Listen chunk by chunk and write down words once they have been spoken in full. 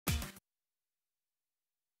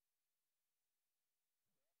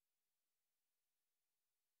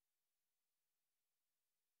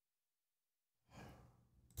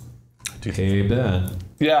Hey, Ben.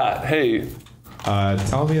 Yeah, hey.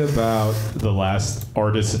 Tell me about the last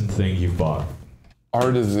artisan thing you've bought.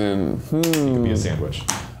 Artisan. It could be a sandwich.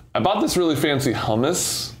 I bought this really fancy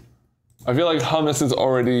hummus. I feel like hummus is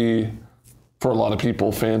already, for a lot of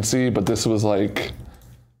people, fancy, but this was like,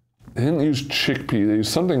 they didn't use chickpea, they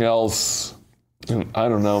used something else. I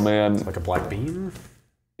don't know, man. Like a black bean?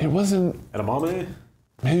 It wasn't... Edamame?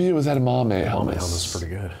 Maybe it was edamame hummus. Hummus is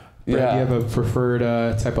pretty good. Yeah. Brad, do you have a preferred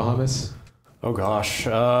type of hummus? Oh gosh,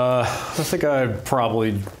 I think I'd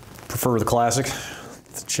probably prefer the classic,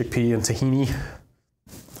 the chickpea and tahini.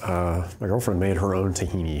 My girlfriend made her own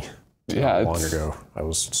tahini not long ago. I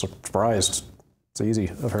was surprised. It's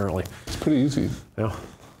easy, apparently. It's pretty easy. Yeah,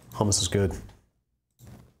 hummus is good.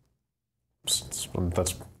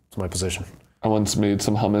 That's my position. I once made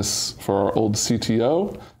some hummus for our old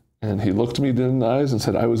CTO, and he looked me dead in the eyes and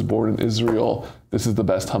said, I was born in Israel. This is the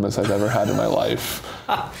best hummus I've ever had in my life.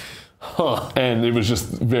 And it was just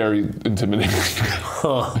very intimidating.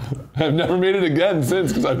 I've never made it again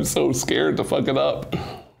since because I'm so scared to fuck it up.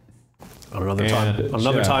 On another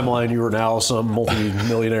timeline, you are now some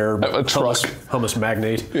multi-millionaire hummus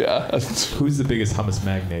magnate. Yeah. Who's the biggest hummus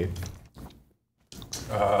magnate?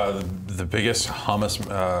 The biggest hummus.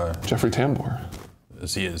 Jeffrey Tambor.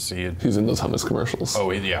 Is he? He's in those hummus commercials. Oh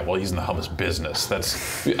yeah, well he's in the hummus business.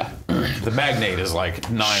 That's yeah. The magnate is like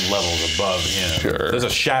 9 levels above him. Sure. There's a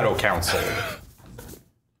shadow council.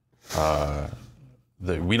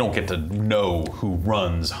 We don't get to know who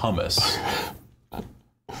runs hummus.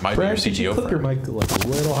 Might Brad, be could you your CTO clip your friend. mic like a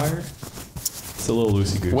little higher? It's a little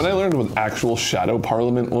loosey-goosey. When I learned what actual shadow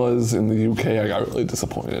parliament was in the UK, I got really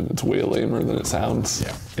disappointed. It's way lamer than it sounds.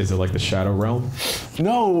 Yeah. Is it like the Shadow Realm?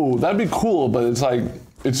 No, that'd be cool, but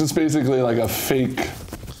it's just basically like a fake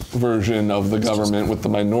version of the government with the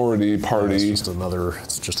minority party. It's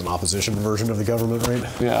just an opposition version of the government, right?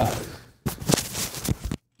 Yeah.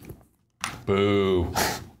 Boo.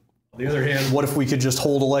 On the other hand, what if we could just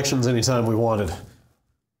hold elections anytime we wanted?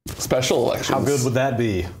 Special elections. How good would that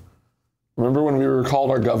be? Remember when we recalled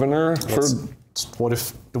our governor for... What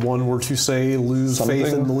if the one were to, say, lose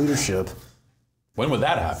faith in the leadership When would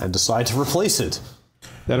that happen? and decide to replace it?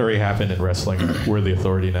 That already happened in wrestling. We're the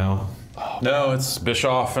authority now. No, it's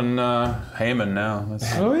Bischoff and Heyman now.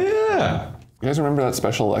 Oh, yeah. You guys remember that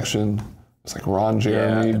special election? It's like Ron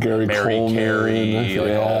Jeremy, Gary Coleman. Carey,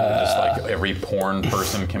 just like every porn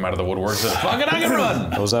person came out of the woodworks and fucking I can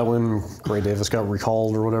run. Was that when Gray Davis got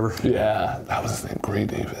recalled or whatever? Yeah, that was his name, Gray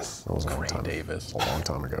Davis. That was Gray Davis. a long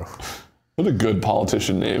time ago. What a good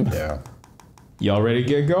politician name. Yeah. Y'all ready to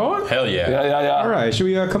get going? Hell yeah. Yeah. All right, should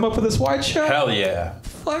we come up with this wide shot? Hell yeah.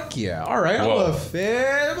 Fuck yeah. All right, I'm Whoa. a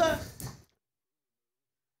fib.